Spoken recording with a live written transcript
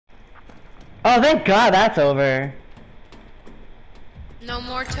Oh, thank God that's over. No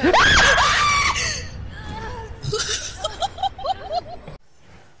more toes.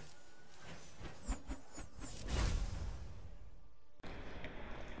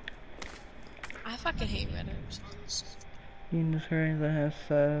 I fucking hate Reddit. Unicorns that have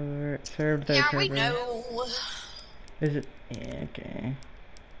served their purpose. Yeah, we know. Is it? Yeah, okay.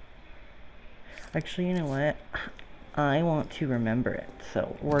 Actually, you know what? I want to remember it,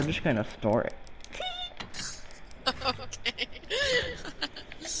 so we're just gonna store it. Okay.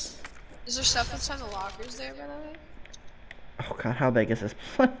 Is there stuff inside the lockers there, by the way? Oh God, how big is this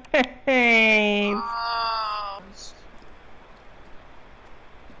place? Oh.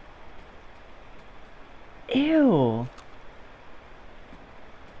 Ew.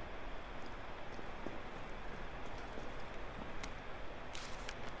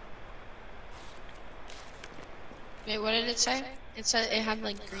 Wait, what did it say? It said it had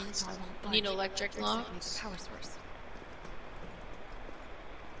like green stuff. You need electric locks. Power source.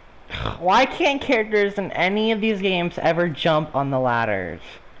 Why can't characters in any of these games ever jump on the ladders?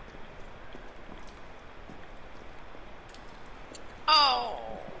 Oh.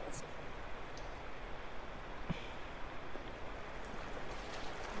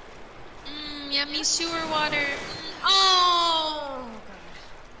 Yummy sewer water. Oh. God.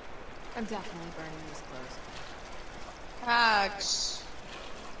 I'm definitely burning these clothes. Facts.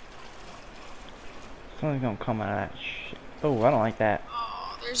 Something's gonna come out of that shit. Oh, I don't like that.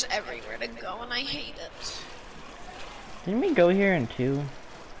 Oh, there's everywhere to go and I hate it. Didn't we go here in 2?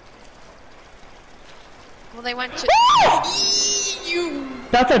 Well, they went to. You.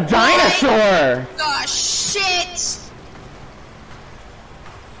 That's a dinosaur! Gosh, shit!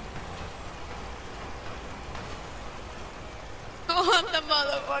 On the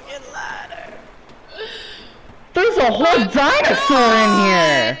motherfucking ladder. There's a whole dinosaur in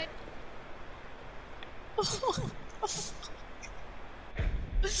here!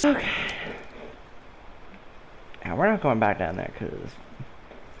 Okay. Yeah, we're not going back down there, cause...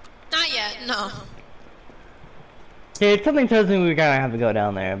 Not yet, no. Yeah, something tells me we're gonna have to go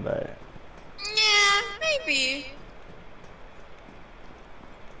down there, but... Yeah, maybe.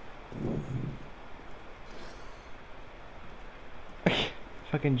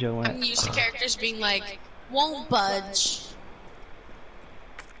 Fucking Joe went. I'm used to characters being like, won't budge.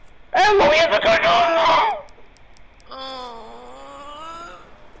 Emily, it's a good one! Oh.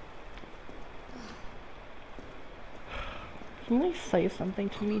 Can you say something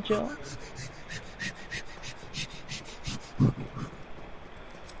to me, Joe? Do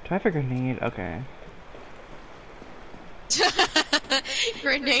I have a grenade? Okay.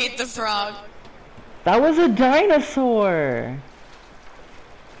 Grenade the frog. That was a dinosaur!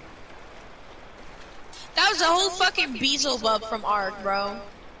 That was a whole fucking Beelzebub from Ark, bro.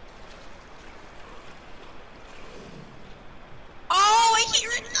 Oh, I hear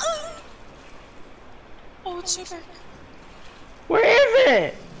it! Oh, it's super. Where is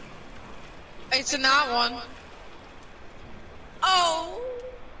it? It's in that one. Oh!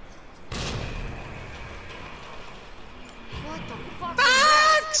 What the fuck?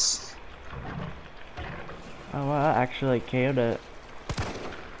 Facts! Oh well, I actually KO'd it.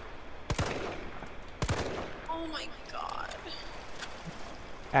 Oh my god.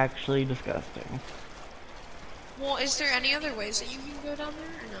 Actually disgusting. Well, is there any other ways that you can go down there,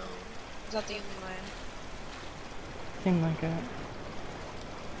 or no? Is that the only way? Seemed like it.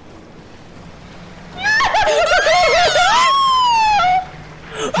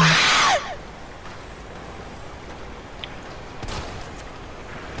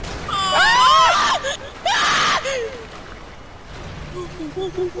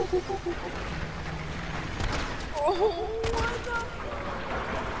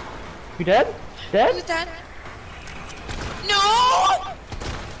 You dead? Dead? Who's that? No!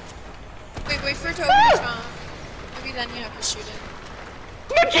 Wait for it to open its mouth. Maybe then you have to shoot it.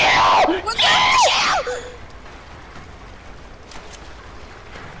 Miguel! What the?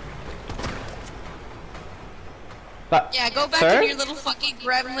 But, Yeah, go back sir? in your little fucking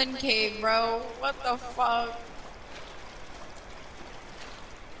gremlin cave, bro. What the fuck?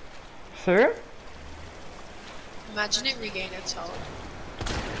 Sir? Imagine it regain its health.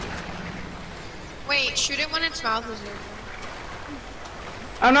 Wait, shoot it when its mouth is open.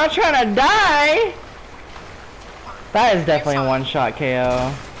 I'm not trying to die! That is definitely a one-shot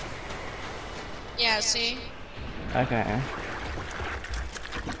KO. Yeah, see? Okay.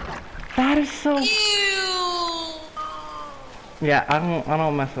 That is so... Ew! Yeah, I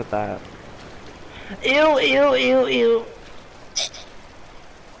don't mess with that. Ew, ew, ew, ew.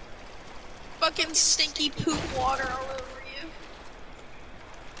 Fucking stinky poop water all over you.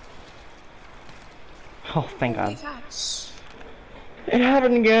 Oh, thank Holy God. cats. It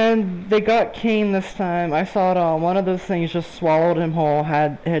happened again. They got Kane this time. I saw it on one of those things just swallowed him whole.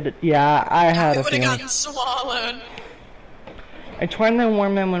 Yeah, I had a It would have feeling. gotten swallowed. I tried to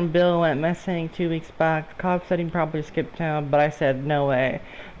warn him when Bill went missing 2 weeks back. The cop said he'd probably skip town, but I said, no way.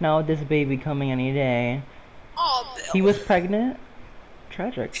 Not with this baby coming any day. Oh, Bill. He was pregnant?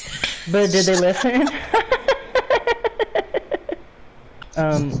 Tragic. But did they listen?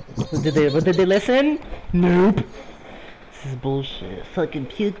 Did they listen? Nope. This is bullshit. Fucking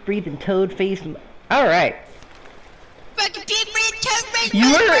puke breathing toad face. Alright. Fucking puke breathing toad face.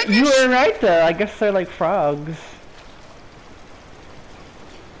 You were right though. I guess they're like frogs.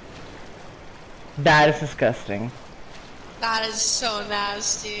 That is disgusting. That is so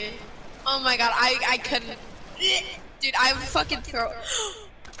nasty. Oh my God, I couldn't. Dude, I would fucking throw.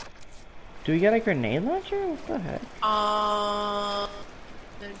 Do we get a grenade launcher? What the heck?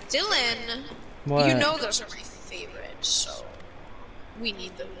 Dylan. What? You know those are my favorites, so we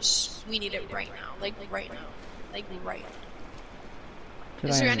need those. We need it right now. Like right now. Like right now.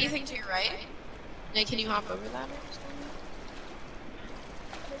 Is there anything to your right? Like, can you hop over that or something?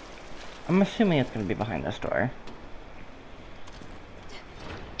 I'm assuming it's gonna be behind this door.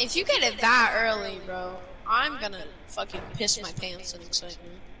 If you get it that early, bro, I'm gonna fucking piss my pants in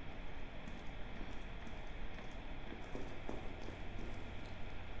excitement.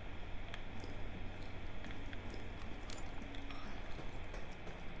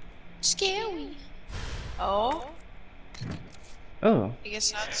 Scary. Oh. Oh. I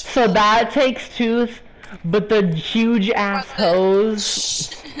guess that's. So that takes two, but the huge ass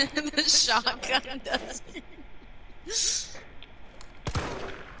hose. The shotgun does.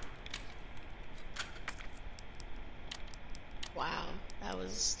 Wow, that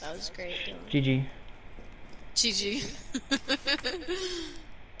was great. GG. GG.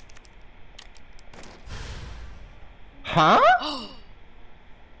 Huh?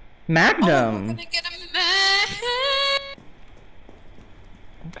 Magnum. Oh, we're gonna get a mag.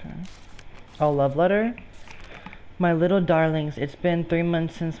 Okay. Oh, love letter? My little darlings, it's been 3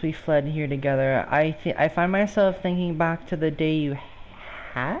 months since we fled here together. I find myself thinking back to the day you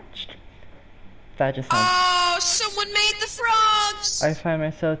hatched? That just sounds... Oh, someone made the frogs! I find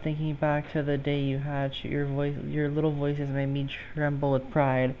myself thinking back to the day you hatched. Your little voices made me tremble with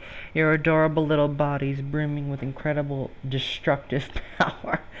pride. Your adorable little bodies brimming with incredible destructive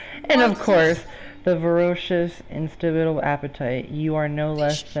power. And of course, the ferocious, insatiable appetite. You are no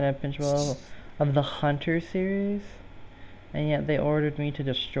less than a pinchwell of the Hunter series, and yet they ordered me to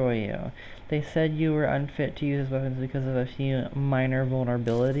destroy you. They said you were unfit to use as weapons because of a few minor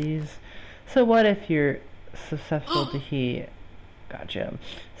vulnerabilities. So what if you're susceptible to heat? Gotcha.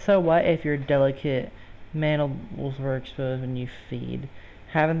 So what if your delicate mandibles were exposed when you feed?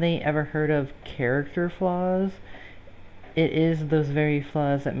 Haven't they ever heard of character flaws? It is those very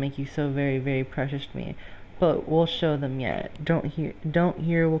flaws that make you so very, very precious to me. But we'll show them yet. Down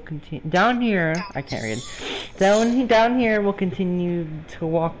here will continue. Down here, I can't read. Down here, we'll continue to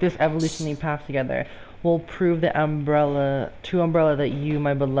walk this evolutionary path together. We'll prove to Umbrella that you,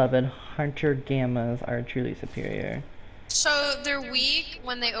 my beloved Hunter Gammas, are truly superior. So they're weak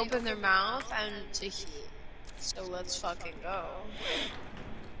when they open their mouth and to heat. So let's fucking go.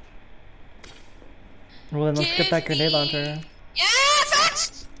 Well, then let's get that grenade launcher. Yeah,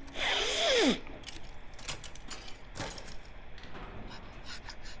 facts!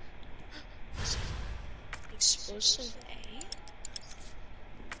 Explosive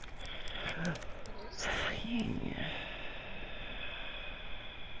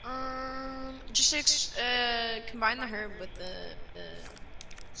just combine the herb with the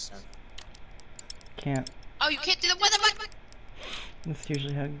stuff. Can't. Oh, you can't do the what the fuck? That's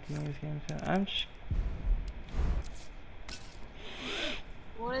usually how these games go. I'm just...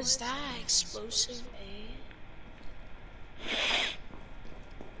 What is that? Explosive A?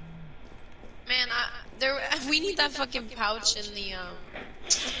 Man, we need that fucking pouch in the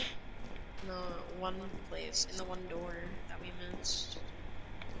one place, in the one door that we missed.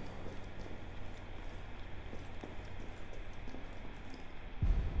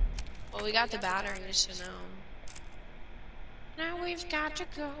 Well, we got the batteries, so no. Now we've got to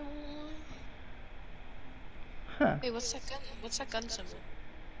go. Huh. Wait, what's that gun? What's that gun symbol?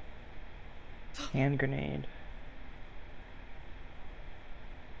 Hand grenade.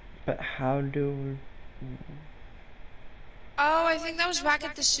 But how do... Oh, I think that was back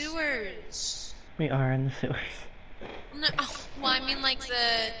at the sewers. We are in the sewers. No, well, I mean like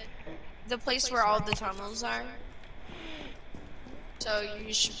the place where all the tunnels are. So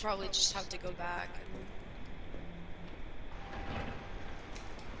you should probably just have to go back.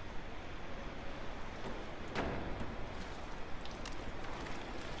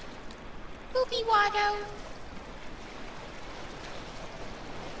 Watto.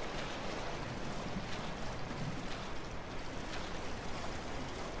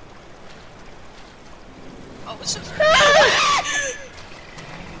 Oh, what's up?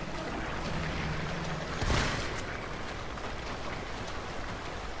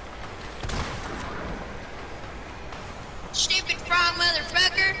 Stupid frog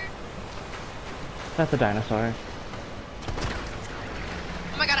motherfucker! That's a dinosaur.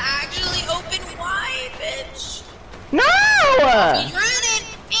 Oh my god, I actually opened wide, bitch! No! He's running!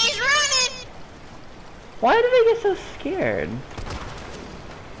 He's running! Why do they get so scared?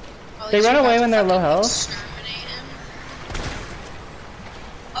 Oh, They he's run about away to when they're low fucking health? exterminate him.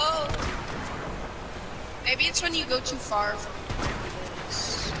 Oh! Maybe it's when you go too far from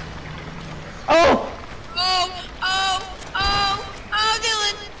this. Oh! Oh! Oh! Oh! Oh,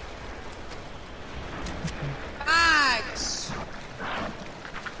 Dylan! Bags!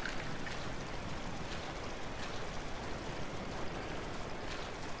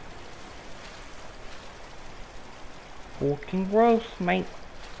 Fucking gross, mate.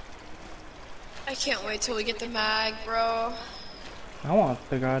 I can't wait till we get the mag, bro. I want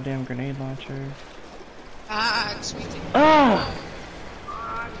the goddamn grenade launcher. Bags, we can. Ah!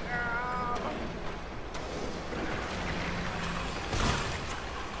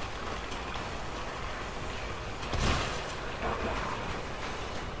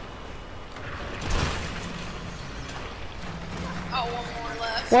 Oh, one more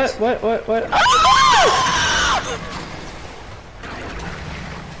left. What? Ah!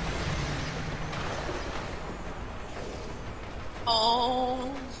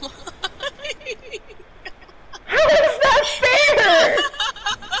 Oh. How is that fair?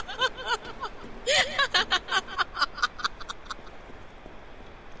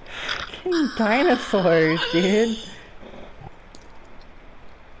 Fucking dinosaurs, dude.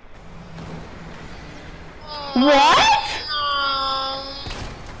 What?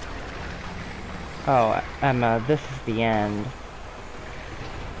 Oh, Emma, this is the end.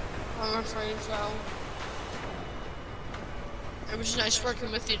 I'm afraid so. It was nice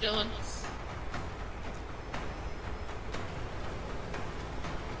working with you, Dylan.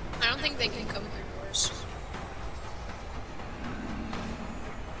 I don't think they can come through doors.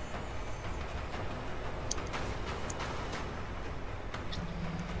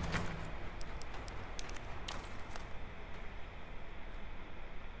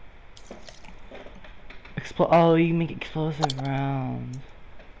 Oh, you make explosive rounds.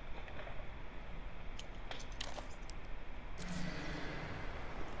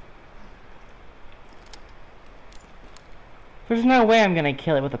 There's no way I'm gonna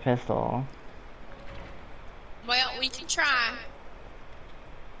kill it with a pistol. Well, we can try.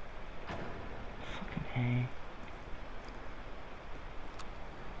 Fucking hey.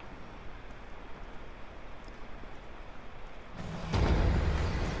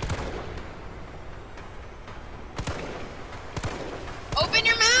 Open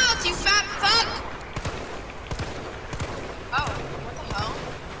your mouth, you fat fuck! Oh, what the hell?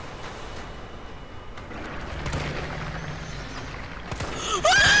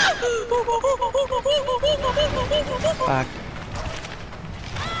 Fuck.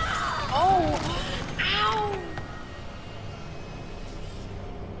 Oh, ow!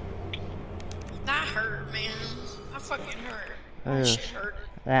 That hurt, man. That fucking hurt. That Ugh. shit hurt.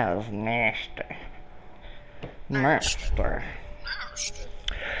 That was nasty. Nasty.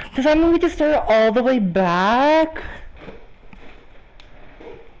 Does that mean we just start all the way back?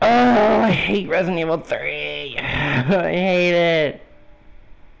 Oh, I hate Resident Evil 3. I hate it.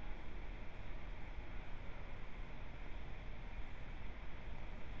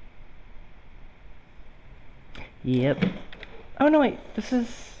 Yep. Oh no, wait. Wasn't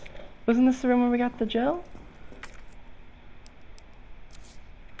this the room where we got the gel?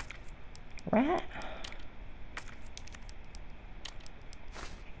 Rat.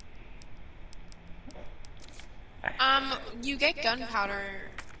 You get gunpowder,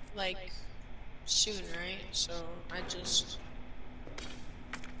 like, soon, right? So, I just...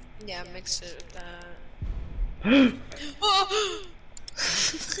 Yeah, mix it with that. Oh!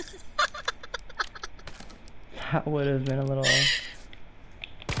 That would have been a little...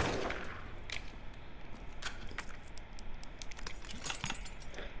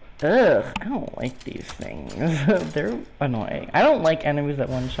 Ugh, I don't like these things. They're annoying. I don't like enemies that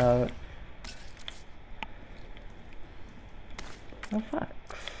one-shot. Oh, fuck.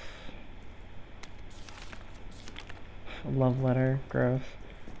 Love letter. Gross.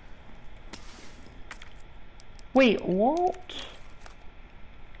 Wait, Walt?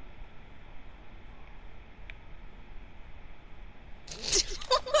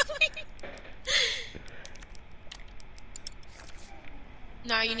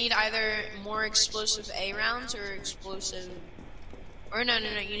 No, you need either more explosive A rounds or explosive. Or no,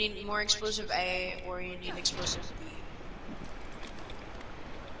 you need more explosive A or you need explosive B.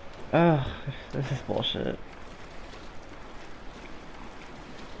 Ugh, this is bullshit.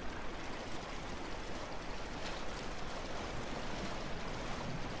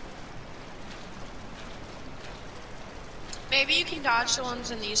 Maybe you can dodge the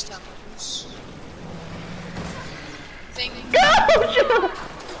ones in these tunnels. Go!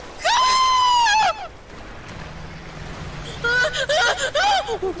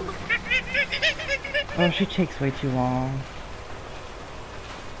 Oh, she takes way too long.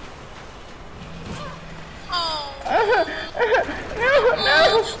 Oh. No,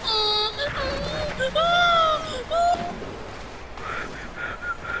 no.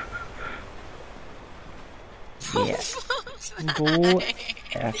 Yeah. Go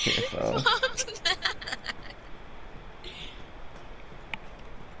after yourself.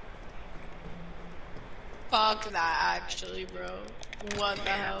 Fuck that, actually, bro. What the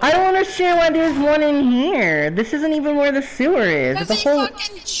hell? I don't understand why there's one in here. This isn't even where the sewer is. Because It's he a whole...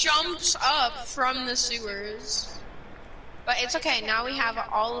 fucking jumps up from the sewers. But it's okay. Now we have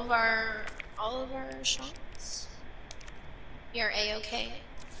all of our shots. You're a-okay.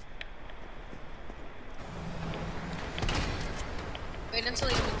 Wait until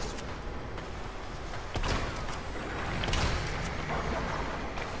he moves.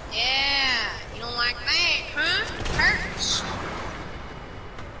 Yeah, you don't like that, huh? Hurts.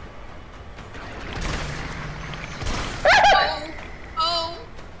 Oh.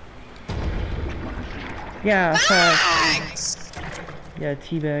 Yeah, Bags! yeah,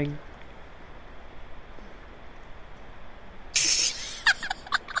 teabag.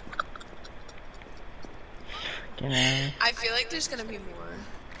 I feel like there's gonna be more.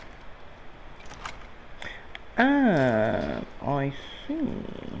 I see.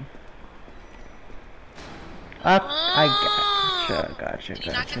 Up, gotcha. Can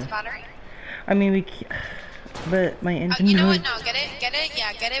you not get the battery? I mean, we can't, but my engine. You know what? No, get it.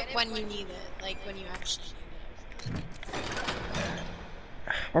 Yeah, get it when you need it, like when you actually need it.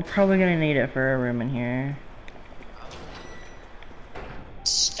 We're probably gonna need it for a room in here.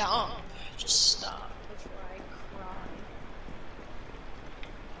 Stop. Just stop before I cry.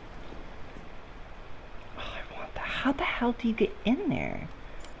 Oh, I want that. How the hell do you get in there?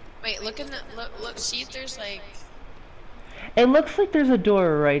 Wait, look in the look. See if there's like. It looks like there's a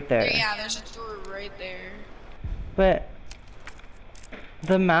door right there. Yeah, there's a door right there. But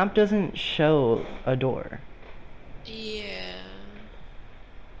the map doesn't show a door. Yeah.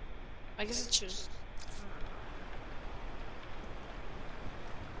 I guess it shows.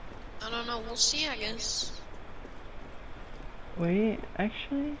 I don't know. We'll see. I guess. Wait,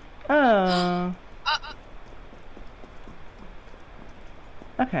 actually. Oh.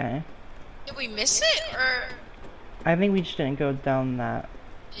 Okay. Did we miss it or? I think we just didn't go down that.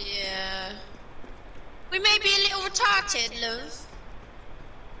 Yeah. We may be a little retarded, love.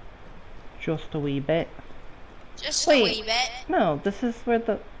 Just a wee bit. Just Wait, a wee bit. No, this is where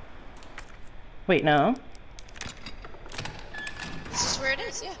the... Wait, no. This is where it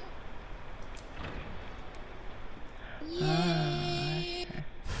is, yeah. Yeah.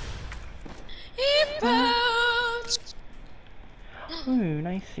 It boats. Ooh,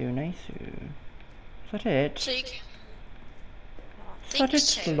 nice. Is that it? So you can... Is that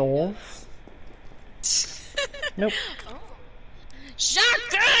it, love? Nope. Oh.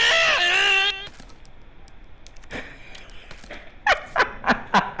 Shotgun!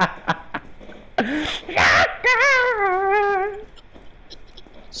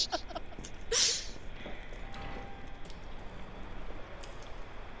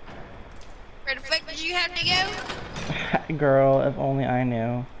 Where the fuck did you have to go? Girl, if only I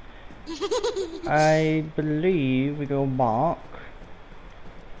knew. I believe we go back.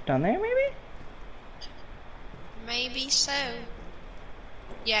 Down there, maybe? Maybe so.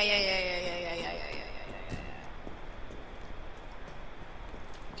 Yeah.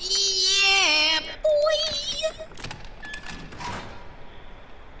 Yeah, boy!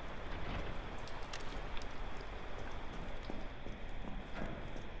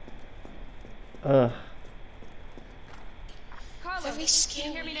 Ugh. Carlos, Very scary.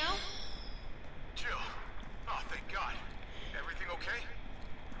 can you hear me now? Jill. Oh, thank God. Everything okay?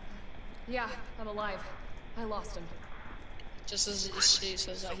 Yeah, I'm alive. I lost him. Just as she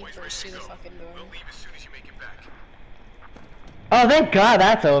says that, he bursts through the fucking door. We'll leave as soon as you make it back. Oh, thank God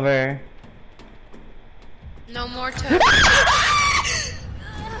that's over. No more toads.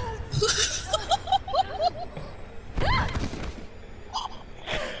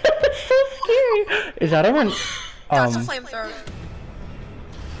 That's so scary. Is that a run? No, it's a flamethrower.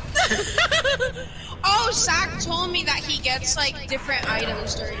 Zach told me that he gets like different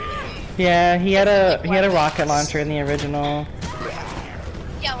items during the game. Yeah, he had a rocket launcher in the original.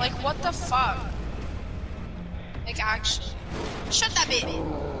 Yeah, like what the fuck? Like actually, shut that bitch.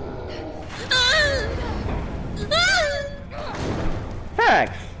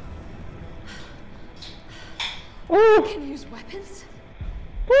 Facts. Ooh. Can use weapons?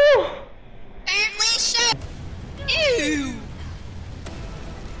 Woo. Apparently so. Ew.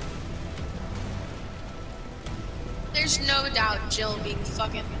 There's no doubt Jill being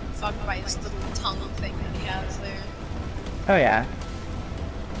fucking fucked by his little tongue thing that he has there. Oh yeah.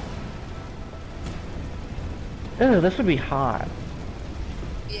 Ooh, this would be hot.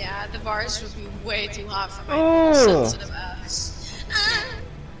 Yeah, the bars would be way too hot for my sensitive ass.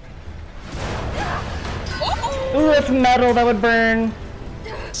 Ooh, it's metal that would burn.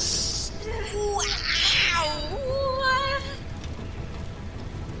 Wow.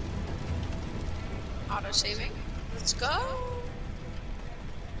 Auto saving. Let's go.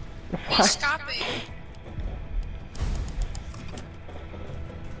 What? Stopping.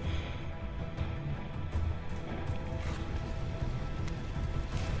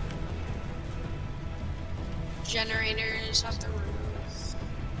 Generators off the roof.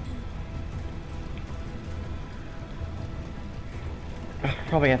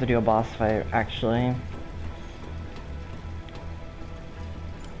 Probably have to do a boss fight, actually.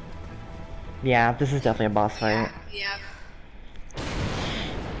 Yeah, this is definitely a boss fight. Yeah.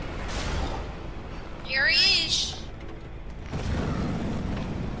 Here he is.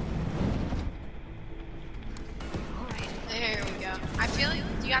 Alright. There we go. I feel like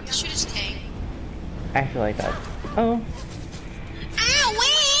you have to shoot his tank. I feel like that. Oh. Ow,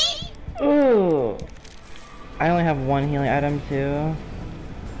 wait! Ooh. I only have one healing item too.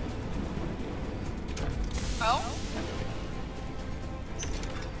 Oh?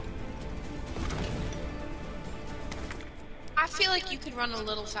 I feel like you could run a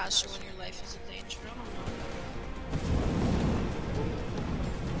little faster when your life is in danger. I don't know.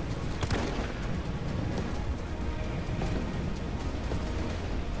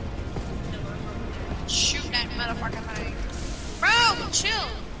 Shoot that motherfucker thing. Bro, chill.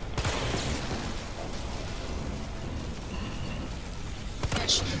 Yeah,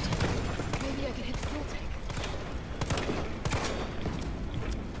 shoot the tank. Maybe I can hit the fuel tank.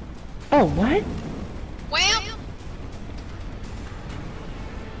 Oh, what? Well.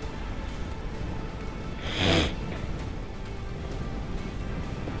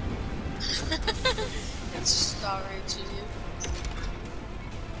 It's just outrageous, you.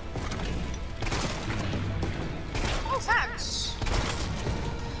 Oh, facts.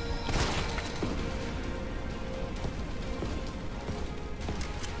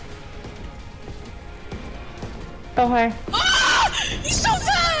 Oh, hi. Ah! He's so fast!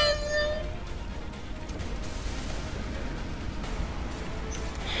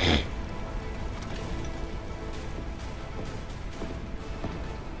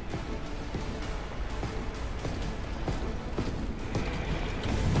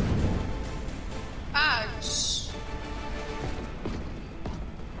 Ouch.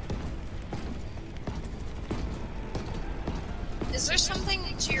 Is there something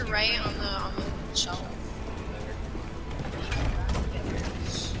to your right on the shelf?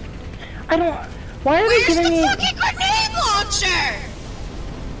 I don't. Why are they Where's giving the me? fucking grenade launcher?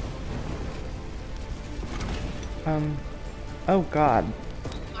 Oh God.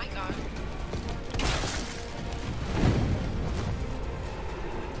 My God.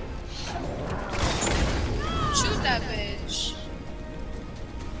 Shoot that bitch.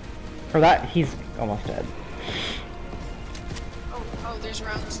 Or that he's almost dead. Oh, there's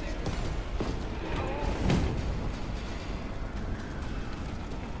rounds there.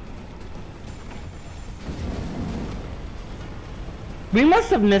 We must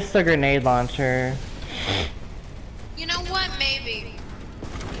have missed the grenade launcher. You know what? Maybe.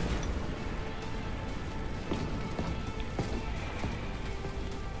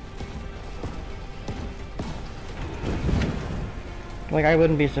 Like, I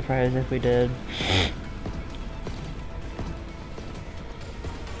wouldn't be surprised if we did.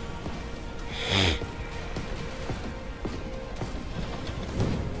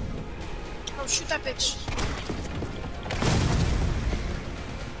 Oh, shoot that bitch.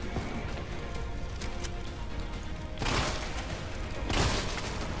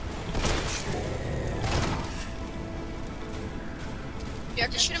 You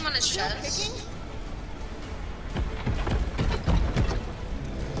have to shoot him on his chest.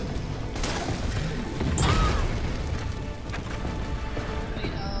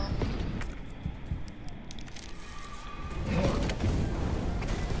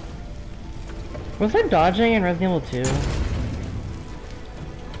 Wait, Was there dodging in Resident Evil 2?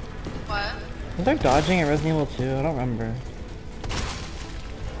 What? Was there dodging in Resident Evil 2? I don't remember.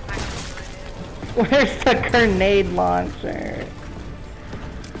 Where's the grenade launcher?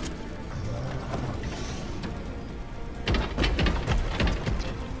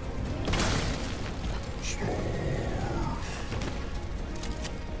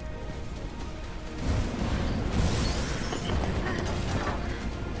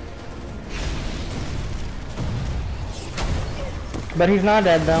 But he's not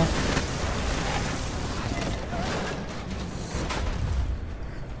dead though.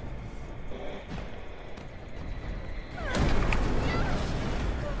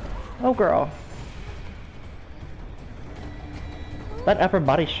 Oh girl. That upper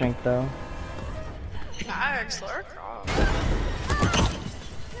body strength though. Alex, Lara Croft.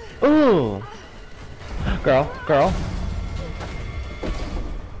 Ooh. Girl.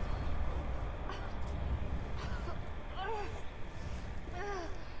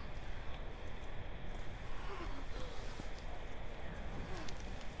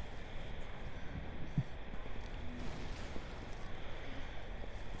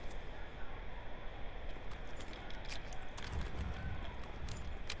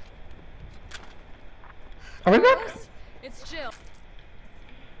 Are we back? It's Jill.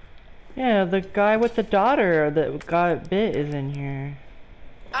 Yeah, the guy with the daughter that got bit is in here.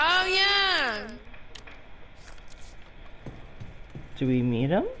 Oh yeah. Do we meet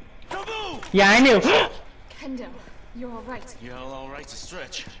him? Kaboom! Yeah, I knew. Kendo, you're all right. Yeah, all right to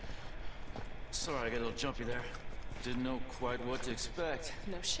stretch. Sorry, I got a little jumpy there. Didn't know quite what to expect.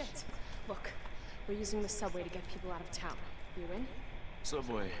 No shit. Look, we're using the subway to get people out of town. You in?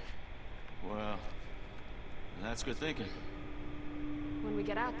 Subway. Well, that's good thinking. When we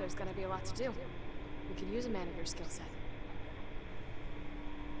get out, there's gonna be a lot to do. We could use a man of your skill set.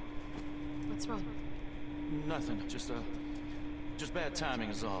 What's wrong? Nothing. Just bad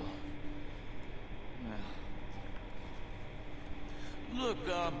timing is all. Yeah. Look,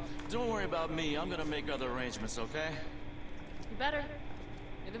 don't worry about me. I'm gonna make other arrangements, okay? You better.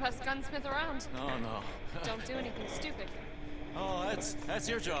 You're the best gunsmith around. Oh, no. Don't do anything stupid. Oh, that's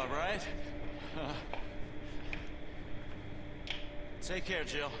your job, right? Take care,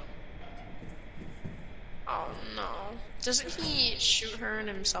 Jill. Oh no. Doesn't he shoot her and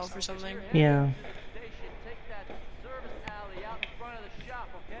himself or something? Yeah. Station, take that service alley out in front of the shop,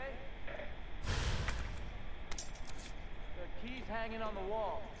 okay? There are keys hanging on the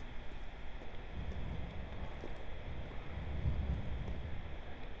wall.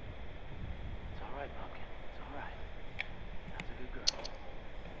 It's all right, Pumpkin. It's all right. That's a good girl.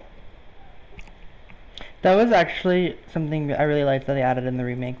 That was actually something I really liked that they added in the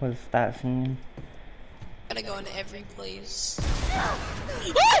remake was that scene. Gotta go in every place.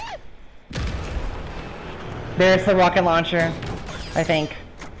 There's the rocket launcher, I think.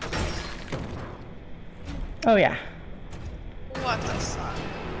 Oh yeah. What the fuck?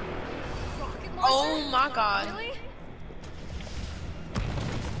 Rocket launcher? Oh my god. Really?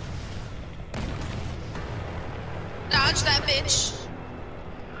 Dodge that bitch.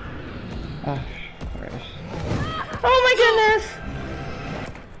 Oh, oh my goodness!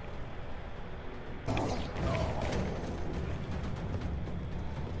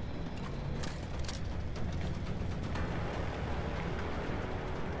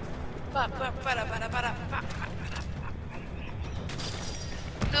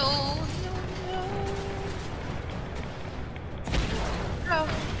 No. No.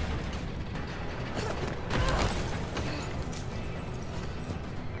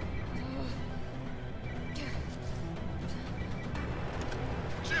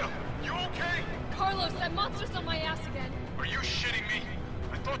 Jill, you okay? Carlos, that monster's on my ass again. Are you shitting me?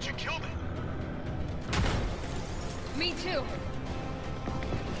 I thought you killed it. Me too.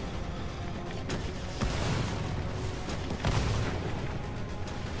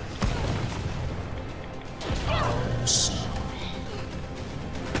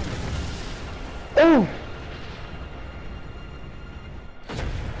 Oh!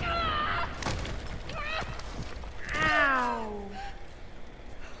 Ow.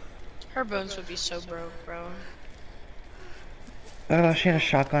 Her bones would be so broke, bro. Oh, she had a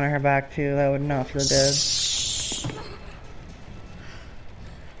shotgun on her back too. That would not feel good.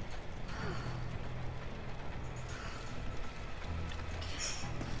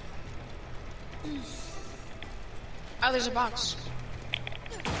 Oh, there's a box.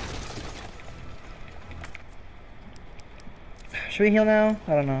 Should we heal now?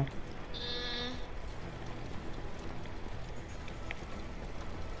 I don't know.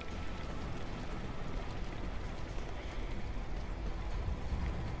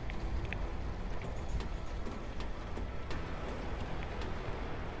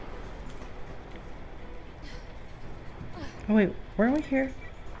 Oh wait, weren't we here?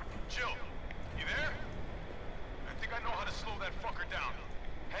 Jill, you there? I think I know how to slow that fucker down.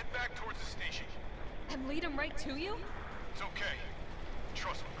 Head back towards the station. And lead him right to you? It's okay.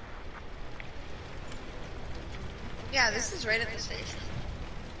 Trust me. Yeah, this is right at the station.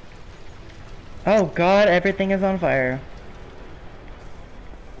 Oh god, everything is on fire.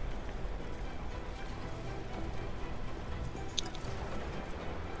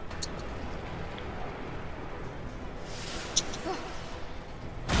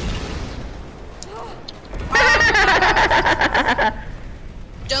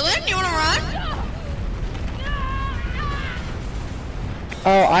 Dylan, you wanna run?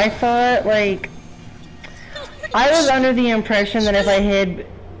 Oh, I thought, like... I was under the impression that if I hid...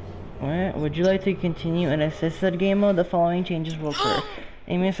 What? Would you like to continue in assisted game mode? The following changes will occur.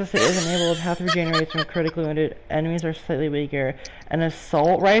 Aiming assisted is enabled, path regenerates from critically wounded. Enemies are slightly weaker. An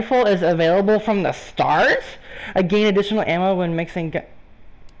assault rifle is available from the start? Gain additional ammo when mixing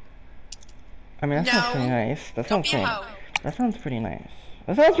I mean, that sounds pretty nice. That sounds pretty nice. That sounds pretty nice.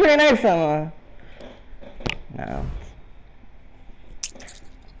 That sounds pretty nice, Emma. No.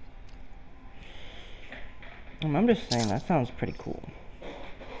 I'm just saying, that sounds pretty cool.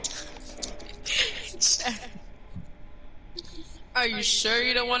 Are you sure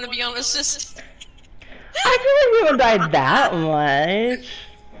you don't want to be on assist? I feel like we haven't died that much.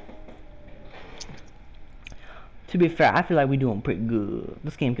 To be fair, I feel like we're doing pretty good.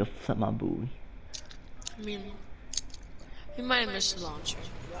 This game can suck my booty. I mean, you might have missed the launcher,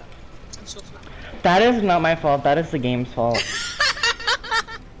 but I'm so glad. That is not my fault. That is the game's fault.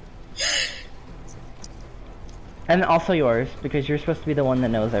 And also yours, because you're supposed to be the one that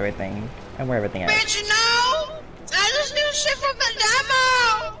knows everything and where everything is. Bitch, no! I just knew shit from the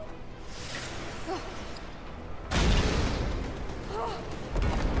demo!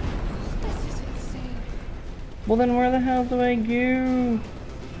 This is insane. Well then where the hell do I go?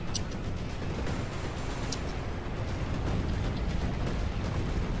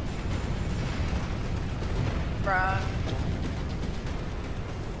 Bruh.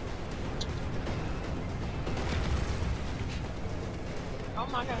 Oh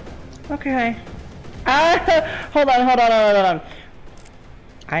my god. Okay. Ah, hold on.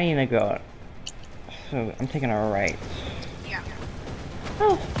 I need to go. So I'm taking a right. Yeah.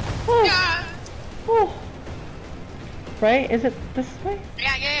 Oh. Yeah. Oh. Right? Is it this way?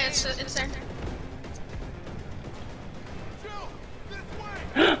 Yeah, it's there.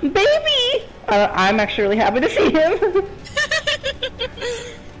 Baby! I'm actually really happy to see him.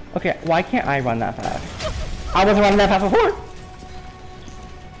 Okay, why can't I run that fast? I wasn't running that fast before.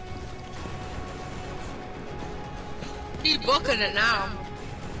 He's booking it now.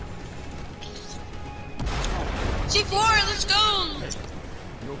 C4, let's go!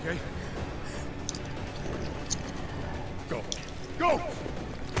 You okay? Go. Go!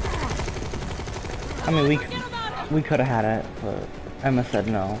 I mean, we could have had it, but Emma said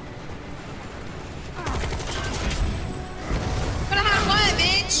no. But I have what,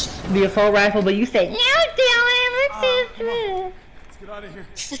 bitch? The assault rifle, but you said no, Dylan. Let's get out of here.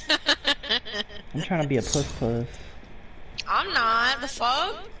 I'm trying to be a puss. I'm not. The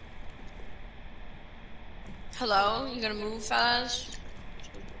fuck? Hello? You gonna move fast?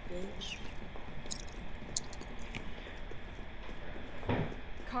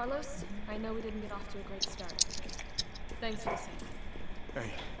 Carlos, I know we didn't get off to a great start. Thanks for the save.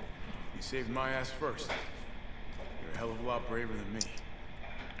 Hey, you saved my ass first. You're a hell of a lot braver than me.